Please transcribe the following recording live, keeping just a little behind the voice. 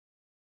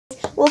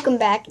Welcome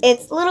back.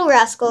 It's Little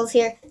Rascals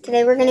here.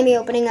 Today we're going to be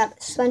opening up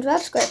SpongeBob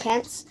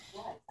SquarePants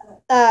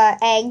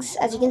eggs.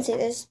 As you can see,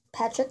 there's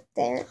Patrick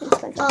there and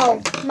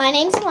SpongeBob there. My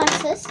name's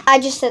Alexis. I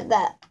just said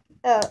that.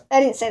 I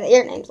didn't say that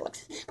your name's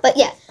Alexis. But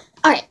yeah.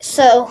 Alright,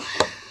 so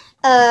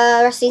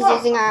Rusty's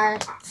using our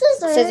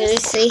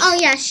scissors. See? Oh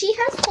yeah, she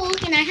has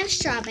Hulk and I have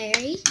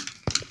Strawberry.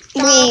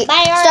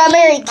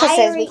 Strawberry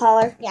Kisses, we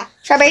call her. Yeah.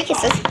 Strawberry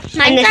Kisses.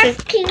 And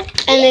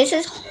this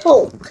is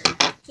Hulk.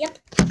 Yep.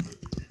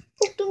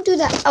 Don't do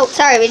that. Oh,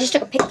 sorry. We just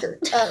took a picture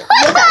with us.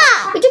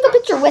 We took a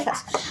picture with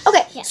us.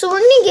 Okay, so we're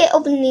going to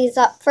open these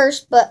up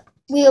first, but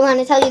we want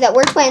to tell you that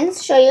we're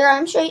twins. Show your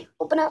arm.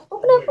 Open up.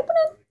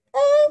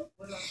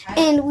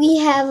 And we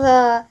have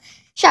a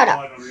shout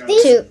out.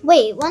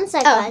 Wait, one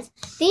sec, guys.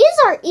 These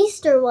are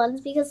Easter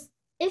ones because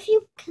if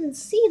you can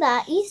see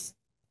that,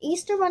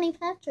 Easter Bunny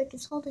Patrick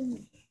is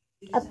holding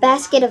a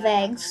basket of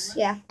eggs.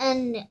 Yeah.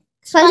 And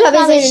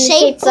SpongeBob is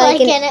shaped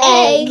like an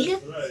egg.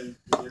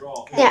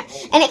 Okay. Yeah,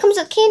 and it comes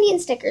with candy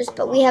and stickers,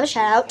 but we have a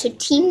shout out to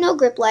Team No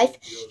Grip Life.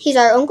 He's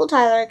our Uncle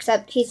Tyler,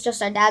 except he's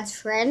just our dad's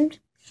friend.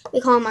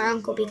 We call him our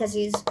uncle because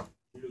he's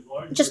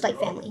just like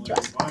family to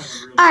us.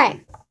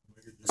 Alright,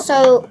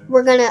 so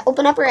we're going to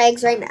open up our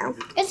eggs right now.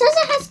 It says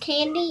it has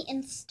candy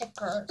and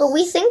stickers. But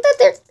we think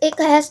that it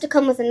has to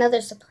come with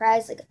another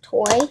surprise, like a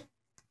toy.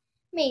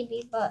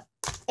 Maybe, but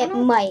it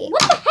might.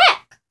 What the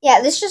heck?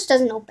 Yeah, this just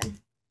doesn't open.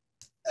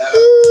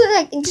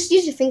 Ooh, just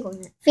use your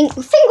fingernail.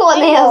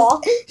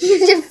 Fingernail.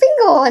 Use your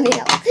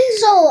fingernail.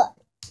 So,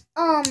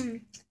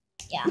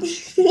 yeah.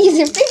 Use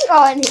your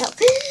fingernail.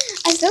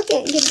 I still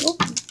can't get it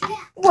open.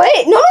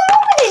 Wait, no,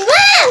 open it. No,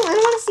 I don't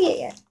want to see it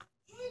yet.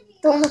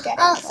 Don't look at it.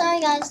 Oh, sorry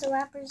guys, the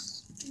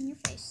wrapper's in your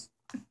face.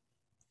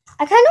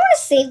 I kind of want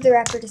to save the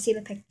wrapper to see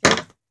the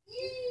picture.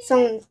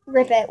 So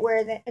rip it where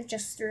it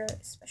just threw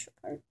a special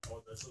part.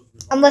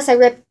 Unless I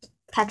rip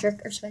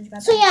Patrick or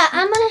SpongeBob. So yeah,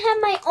 I'm gonna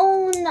have my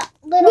own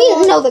little.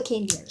 We know the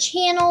candy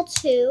channel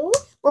too.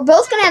 We're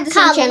both gonna have the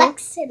same channel.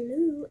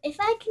 If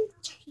I can.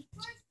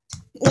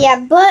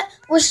 Yeah, but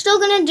we're still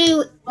gonna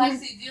do.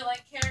 Lexi, do you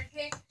like carrot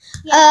cake?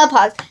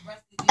 Pause.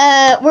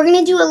 We're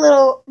gonna do a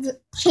little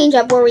change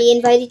up where we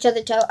invite each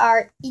other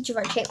to each of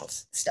our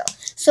channels still.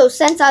 So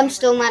since I'm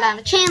still not on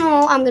a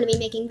channel, I'm gonna be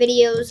making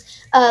videos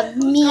of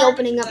me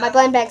opening up my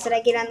blind bags that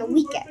I get on the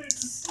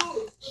weekends.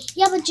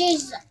 Yeah, but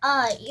Jace,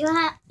 you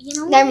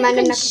Never mind,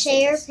 you can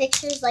share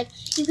pictures, like,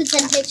 you could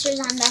send pictures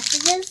on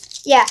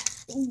messages. Yeah.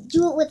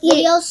 Do it with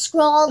videos,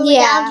 scroll all the way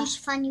down, you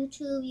should find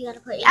YouTube, you gotta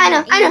put in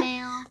your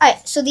email.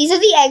 Alright, so these are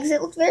the eggs.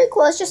 It looks very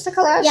cool. It's just the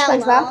color of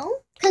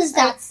SpongeBob. Because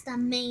that's the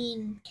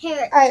main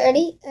character. Alright,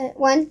 ready?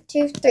 1,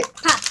 2, 3,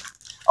 pop.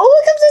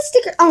 Oh, it comes with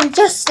stickers. Oh,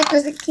 just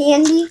stickers of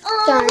candy.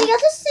 Oh, darn. We got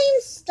the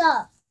same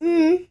stuff.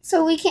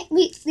 So we can't,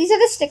 these are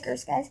the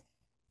stickers, guys.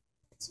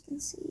 As you can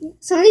see.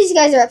 Some of these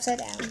guys are upside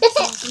down. Okay,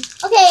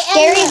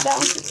 there you go.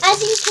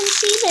 As you can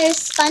see, there's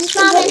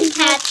SpongeBob and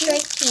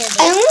Patrick candy.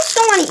 I almost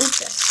don't want to eat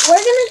this.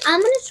 I'm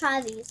gonna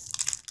try these.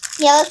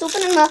 Yeah, let's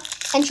open them up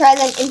and try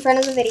them in front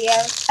of the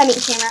camera. I'm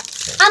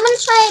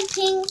gonna try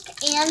pink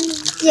and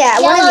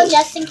yellow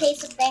just in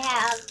case if they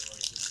have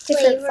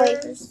different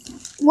flavors.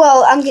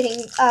 Whoa, I'm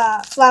getting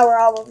flour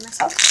all over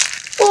myself.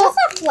 Well, that's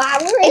not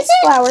flour, it's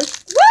flour.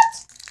 What?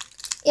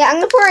 Yeah, I'm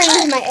gonna pour it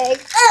into my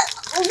egg.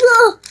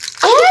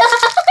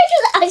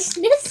 I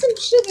sniffed some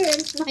sugar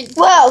into my nose.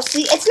 Whoa,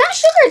 see, it's not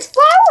sugar, it's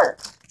flour.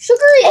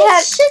 Sugar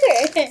has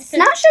sugar. It's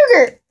not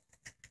sugar.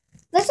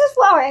 This is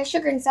flour, it has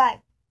sugar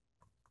inside.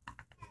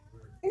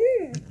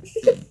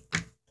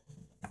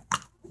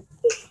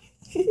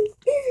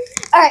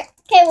 Alright.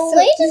 Okay, well,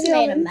 we just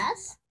made a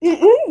mess.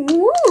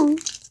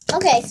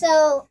 Okay,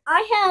 so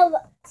I have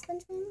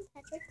SpongeBob and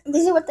Patrick.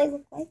 These are what they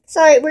look like.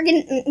 Sorry, we're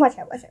getting. Watch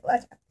out.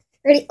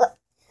 Ready? Look.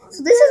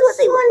 So this is what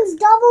they look like. This one's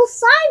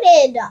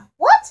double-sided.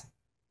 What?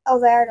 Oh,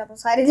 they are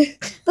double-sided.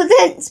 But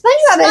then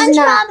SpongeBob is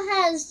not. SpongeBob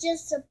has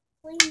just a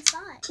plain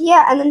side.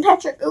 Yeah, and then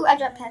Patrick. Ooh, I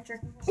dropped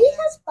Patrick. He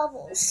has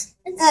bubbles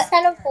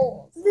instead of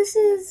holes. This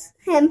is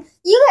him.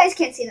 You guys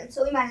can't see them,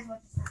 so we might as well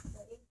just not.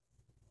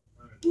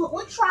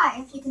 We'll try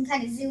if you can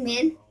kind of zoom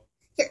in.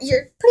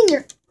 You're putting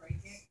your.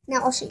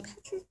 Now I'll show you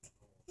Patrick.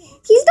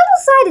 He's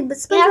double-sided, but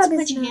SpongeBob is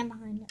put your not. hand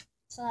behind it.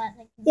 So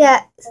that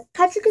Yeah,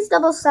 Patrick is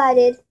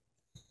double-sided.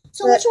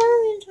 So which one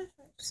are we going to try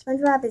first?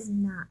 SpongeBob is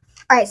not.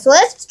 Alright, so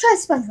let's try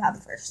SpongeBob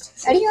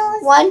first. Ready?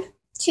 1,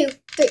 2,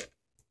 3.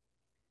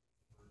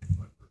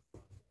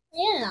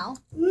 Yeah.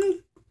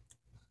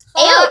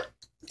 Ew.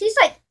 Tastes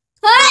like.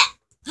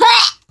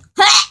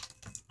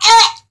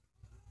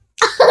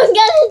 I'm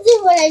gonna do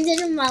what I did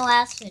in my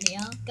last video.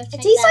 Go check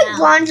It tastes that like out.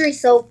 laundry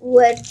soap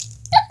would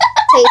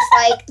taste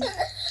like.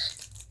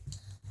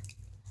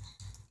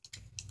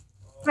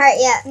 Alright,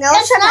 yeah. Now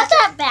let's It's try not Patrick.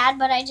 that bad,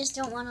 but I just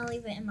don't want to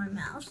leave it in my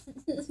mouth.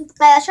 Alright,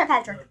 let's try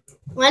Patrick.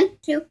 1,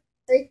 2,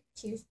 3,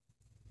 cheers.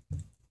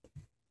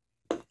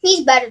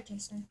 He's better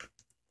tasting.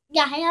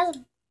 Yeah, he has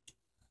a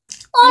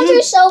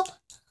laundry soap.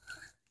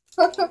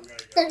 The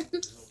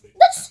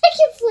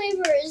second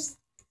flavor is...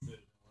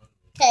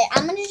 Okay,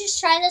 I'm going to just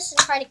try this and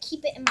try to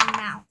keep it in my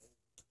mouth.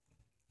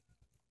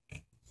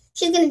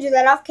 She's going to do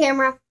that off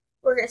camera.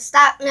 we're going to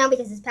stop now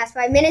because it's past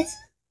 5 minutes.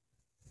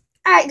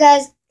 Alright,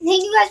 guys.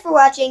 Thank you guys for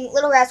watching.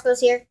 Little Rascals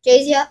here.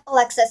 Jazia,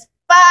 Alexis.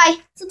 Bye.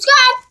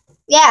 Subscribe.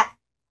 Yeah.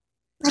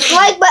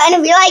 Like button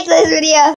if you like this video.